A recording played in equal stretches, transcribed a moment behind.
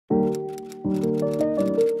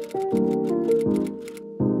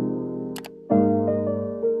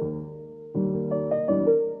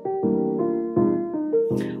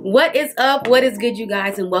What is up? What is good, you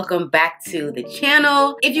guys, and welcome back to the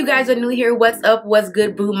channel. If you guys are new here, what's up? What's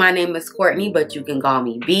good, boo? My name is Courtney, but you can call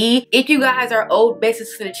me B. If you guys are old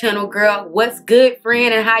basics to the channel, girl, what's good,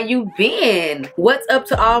 friend, and how you been? What's up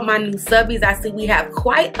to all my new subbies? I see we have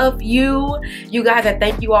quite a few. You guys, I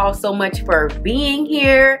thank you all so much for being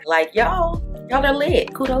here. Like, y'all are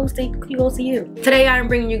lit. Kudos to you. Today I am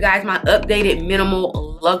bringing you guys my updated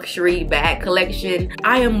minimal luxury bag collection.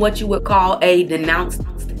 I am what you would call a denounced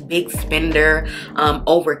big spender,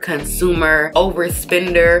 over consumer,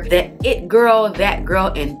 overspender, that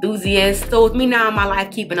girl enthusiast. So with me now in my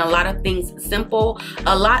life, keeping a lot of things simple,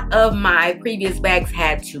 a lot of my previous bags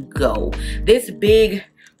had to go. This big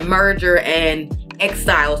merger and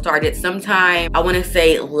exile started sometime, I want to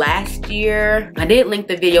say last year. I did link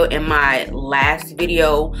the video in my last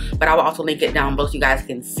video, but I will also link it down below so you guys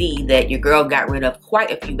can see that your girl got rid of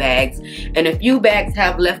quite a few bags, and a few bags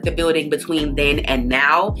have left the building between then and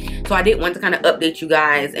now. So I did want to kind of update you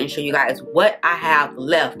guys and show you guys what I have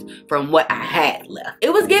left from what I had left.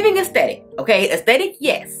 It was giving aesthetic, okay? Aesthetic,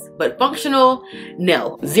 yes, but functional,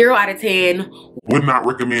 no. 0 out of 10. Would not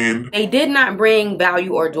recommend. They did not bring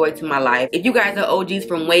value or joy to my life. If you guys are OGs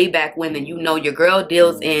from way back when, then you know your girl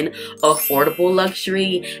deals in affordable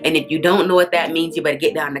luxury. And if you don't know what that means, you better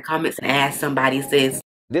get down in the comments and ask somebody, sis.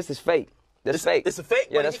 This is fake. That's fake. It's a fake?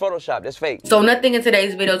 Yeah, that's Photoshop. That's fake. So nothing in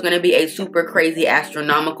today's video is going to be a super crazy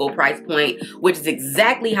astronomical price point, which is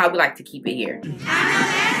exactly how we like to keep it here.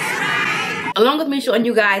 Along with me showing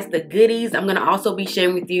you guys the goodies, I'm going to also be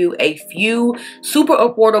sharing with you a few super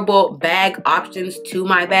affordable bag options to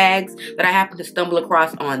my bags that I happen to stumble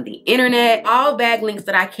across on the internet. All bag links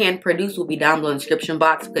that I can produce will be down below in the description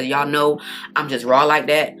box because y'all know I'm just raw like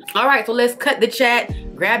that. All right, so let's cut the chat,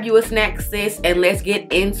 grab you a snack, sis, and let's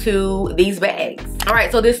get into these bags. All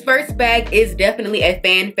right, so this first bag is definitely a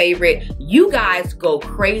fan favorite. You guys go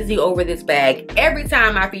crazy over this bag every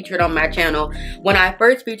time I feature it on my channel. When I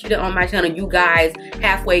first featured it on my channel, you guys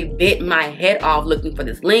halfway bit my head off looking for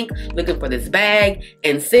this link, looking for this bag,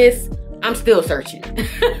 and sis, I'm still searching.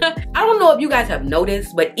 I don't know if you guys have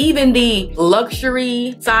noticed, but even the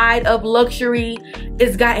luxury side of luxury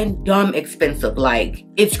is gotten dumb expensive. Like,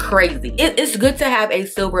 it's crazy. It's good to have a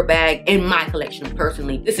silver bag in my collection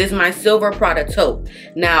personally. This is my silver Prada Tote.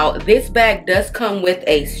 Now, this bag does come with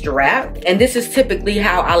a strap, and this is typically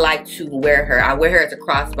how I like to wear her. I wear her as a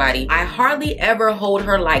crossbody. I hardly ever hold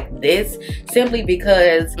her like this simply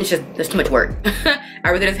because there's too much work.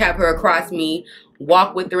 I rather just have her across me,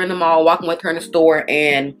 walk with her in the mall, walking with her in the store,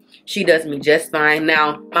 and she does me just fine.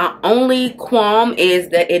 Now, my only qualm is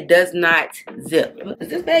that it does not zip. Is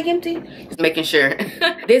this bag empty? Just making sure.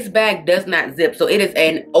 This bag does not zip, so it is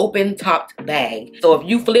an open topped bag. So if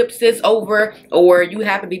you flip sis over, or you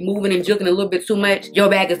happen to be moving and juking a little bit too much, your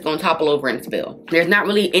bag is gonna topple over and spill. There's not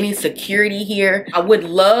really any security here. I would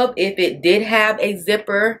love if it did have a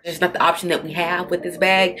zipper. It's not the option that we have with this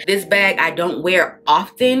bag. This bag I don't wear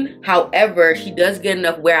often. However, she does get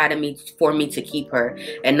enough wear out of me for me to keep her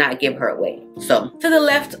and not give her away. So to the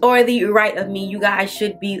left or the right of me, you guys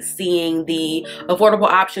should be seeing the affordable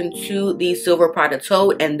option to the silver Prada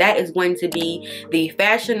Tote, and that is going to be the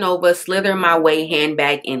Fashion Nova Slither My Way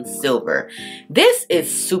handbag in silver. This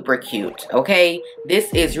is super cute, okay?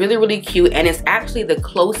 This is really cute, and it's actually the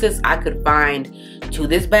closest I could find to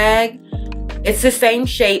this bag. It's the same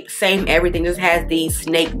shape, same everything. Just has the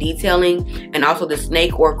snake detailing and also the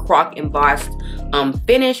snake or croc embossed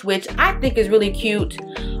finish, which I think is really cute.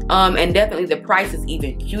 And definitely the price is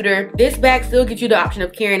even cuter. This bag still gives you the option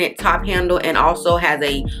of carrying it top handle and also has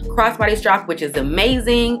a crossbody strap, which is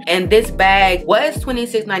amazing. And this bag was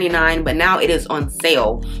 $26.99, but now it is on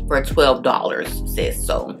sale for $12, sis.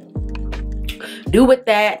 So do with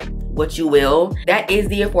that what you will. That is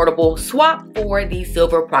the affordable swap for the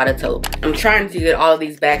silver Prada Tote. I'm trying to get all of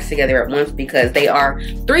these bags together at once because they are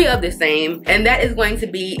 3 of the same, and that is going to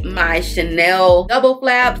be my Chanel double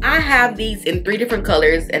flaps. I have these in 3 different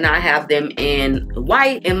colors, and I have them in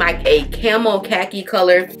white, in like a camel khaki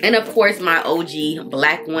color, and of course my OG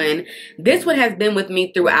black one. This one has been with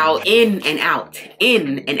me throughout, in and out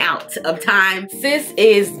of time. Sis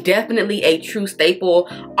is definitely a true staple.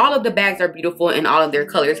 All of the bags are beautiful in all of their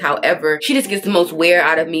colors. However, she just gets the most wear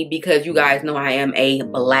out of me because you guys know I am a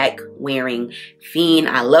black wearing fiend.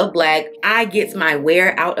 I love black. I get my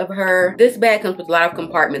wear out of her. This bag comes with a lot of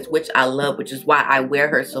compartments, which I love, which is why I wear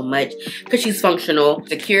her so much, because she's functional.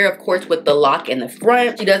 Secure, of course, with the lock in the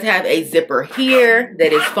front. She does have a zipper here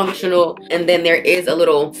that is functional, and then there is a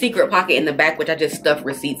little secret pocket in the back, which I just stuff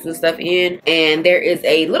receipts and stuff in. And there is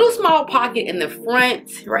a little small pocket in the front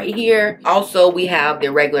right here. Also, we have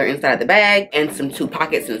the regular inside of the bag and some 2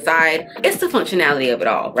 pockets inside. It's the functionality of it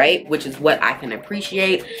all, right? Which is what I can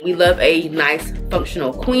appreciate. We love a nice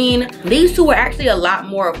functional queen. These two are actually a lot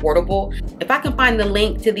more affordable. If I can find the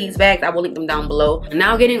link to these bags, I will link them down below.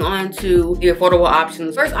 Now getting on to the affordable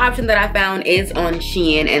options. First option that I found is on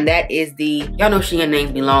Shein, and that is the, y'all know Shein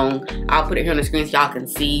names be long. I'll put it here on the screen so y'all can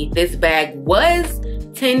see. This bag was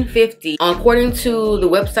 $10.50. According to the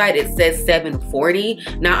website, it says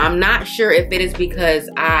 $7.40. Now, I'm not sure if it is because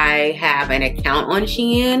I have an account on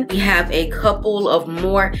Shein. We have a couple of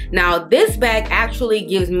more. Now, this bag actually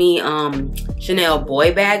gives me Chanel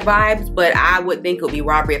boy bag vibes, but I would think it would be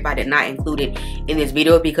robbery if I did not include it in this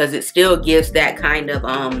video, because it still gives that kind of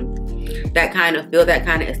feel, that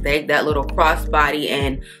kind of aesthetic, that little crossbody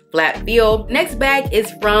and flat feel. Next bag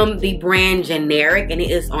is from the brand Generic, and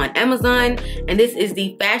it is on Amazon, and this is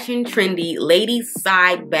the fashion trendy ladies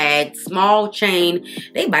side bag, small chain.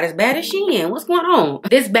 They about as bad as Shein. What's going on?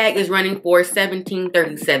 This bag is running for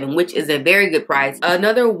 $17.37, which is a very good price.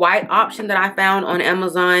 Another white option that I found on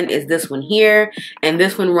Amazon is this one here, and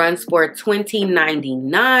this one runs for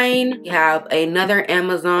 $20.99. We have another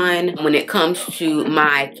Amazon when it comes to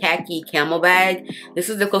my khaki camel bag. This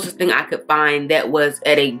is the closest thing I could find that was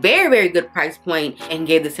at a very good price point and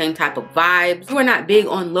gave the same type of vibes. You are not big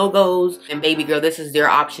on logos, and baby girl, this is their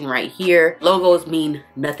option right here. Logos mean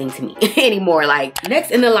nothing to me anymore. Like, next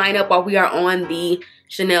in the lineup, while we are on the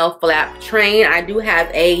Chanel flap train, I do have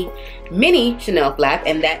a mini Chanel flap,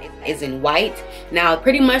 and that is in white. Now,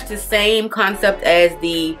 pretty much the same concept as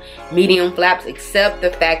the medium flaps, except the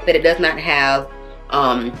fact that it does not have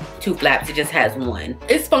 2 flaps. It just has 1.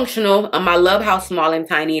 It's functional. I love how small and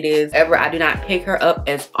tiny it is. However, I do not pick her up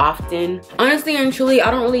as often. Honestly and truly, I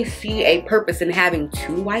don't really see a purpose in having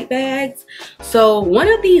 2 white bags, so one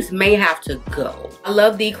of these may have to go. I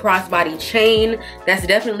love the crossbody chain. That's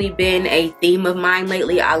definitely been a theme of mine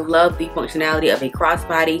lately. I love the functionality of a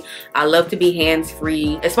crossbody. I love to be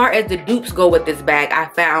hands-free. As far as the dupes go with this bag, I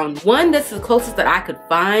found one that's the closest that I could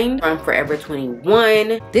find from Forever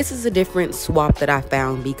 21. This is a different swap that I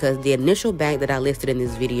found, because the initial bag that I listed in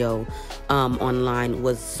this video online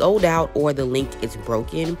was sold out, or the link is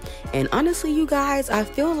broken. And honestly, you guys, I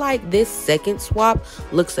feel like this second swap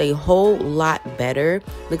looks a whole lot better,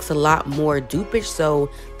 looks a lot more dupish, so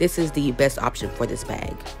this is the best option for this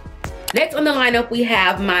bag. Next on the lineup, we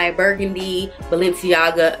have my burgundy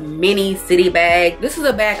Balenciaga mini city bag. This is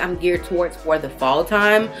a bag I'm geared towards for the fall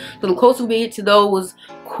time. So the closer we get to those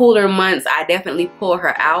cooler months, I definitely pull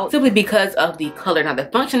her out, simply because of the color. Now, the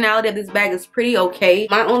functionality of this bag is pretty okay.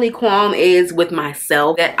 My only qualm is with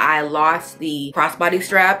myself, that I lost the crossbody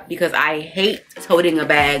strap, because I hate toting a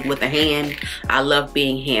bag with a hand. I love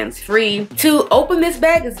being hands-free. To open this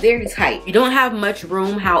bag is very tight. You don't have much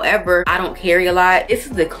room. However, I don't carry a lot. This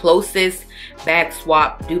is the closest bag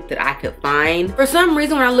swap dupe that I could find. For some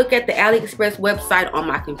reason, when I look at the AliExpress website on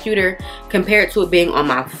my computer compared to it being on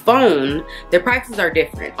my phone, the prices are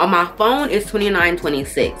different. On my phone, it's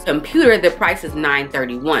 $29.26. Computer, the price is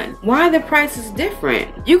 $9.31. Why are the prices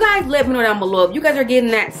different? You guys let me know down below if you guys are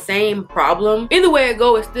getting that same problem. Either way it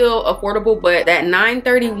go, it's still affordable, but that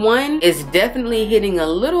 $9.31 is definitely hitting a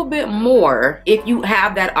little bit more. If you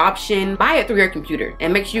have that option, buy it through your computer,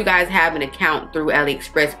 and make sure you guys have an account through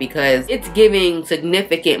AliExpress, because it's giving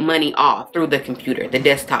significant money off through the computer, the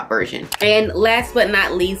desktop version. And last but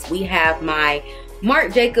not least, we have my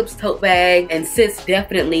Marc Jacobs tote bag, and sis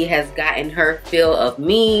definitely has gotten her fill of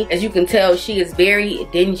me. As you can tell, she is very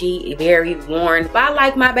dingy, very worn. If I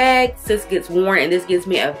like my bag, sis gets worn, and this gives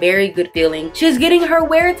me a very good feeling. She's getting her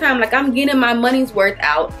wear time, like I'm getting my money's worth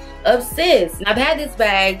out of sis. I've had this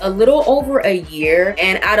bag a little over a year,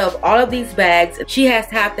 and out of all of these bags, she has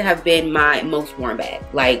to have been my most worn bag.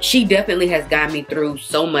 Like, she definitely has gotten me through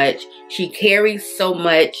so much. She carries so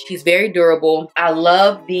much. She's very durable. I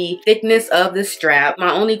love the thickness of the strap.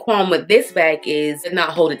 My only qualm with this bag is it not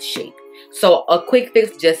hold its shape. So a quick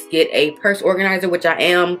fix, just get a purse organizer, which I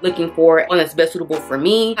am looking for one that's best suitable for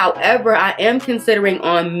me. However, I am considering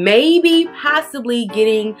on maybe possibly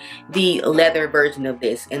getting the leather version of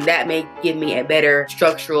this, and that may give me a better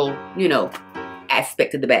structural, you know,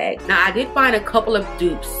 aspect of the bag. Now, I did find a couple of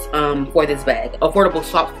dupes for this bag, affordable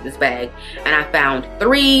swaps for this bag, and I found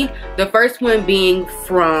 3. The first one being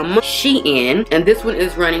from Shein, and this one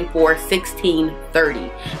is running for $16.50.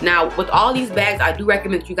 $30. Now, with all these bags, I do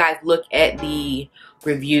recommend that you guys look at the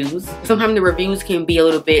reviews. Sometimes the reviews can be a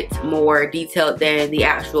little bit more detailed than the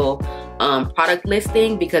actual product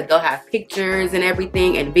listing, because they'll have pictures and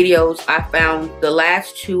everything and videos. I found the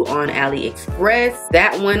last two on AliExpress.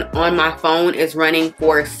 That one on my phone is running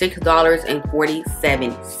for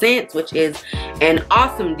 $6.47, which is an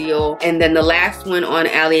awesome deal. And then the last one on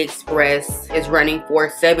AliExpress is running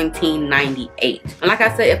for $17.98. And like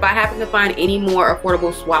I said, if I happen to find any more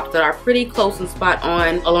affordable swaps that are pretty close and spot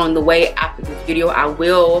on along the way after this video, I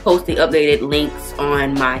will post the updated links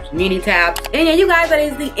on my community tab. And yeah, you guys, that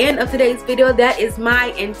is the end of today's video. That is my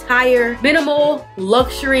entire minimal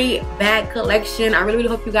luxury bag collection. I really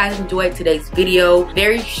hope you guys enjoyed today's video.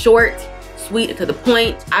 Very short, sweet, and to the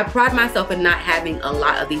point. I pride myself in not having a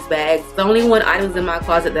lot of these bags. The only one items in my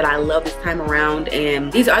closet that I love this time around,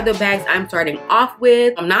 and these are the bags I'm starting off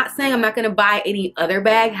with. I'm not saying I'm not gonna buy any other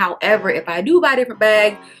bag. However, if I do buy a different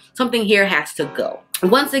bag, something here has to go.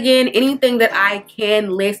 Once again, anything that I can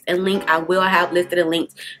list and link, I will have listed and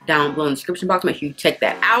linked down below in the description box. Make sure you check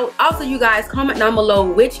that out. Also, you guys, comment down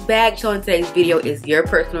below which bag shown in today's video is your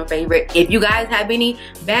personal favorite. If you guys have any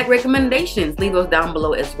bag recommendations, leave those down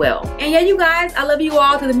below as well. And yeah, you guys, I love you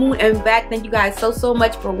all to the moon and back. Thank you guys so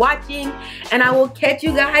much for watching, and I will catch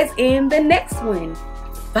you guys in the next one.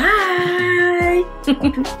 Bye.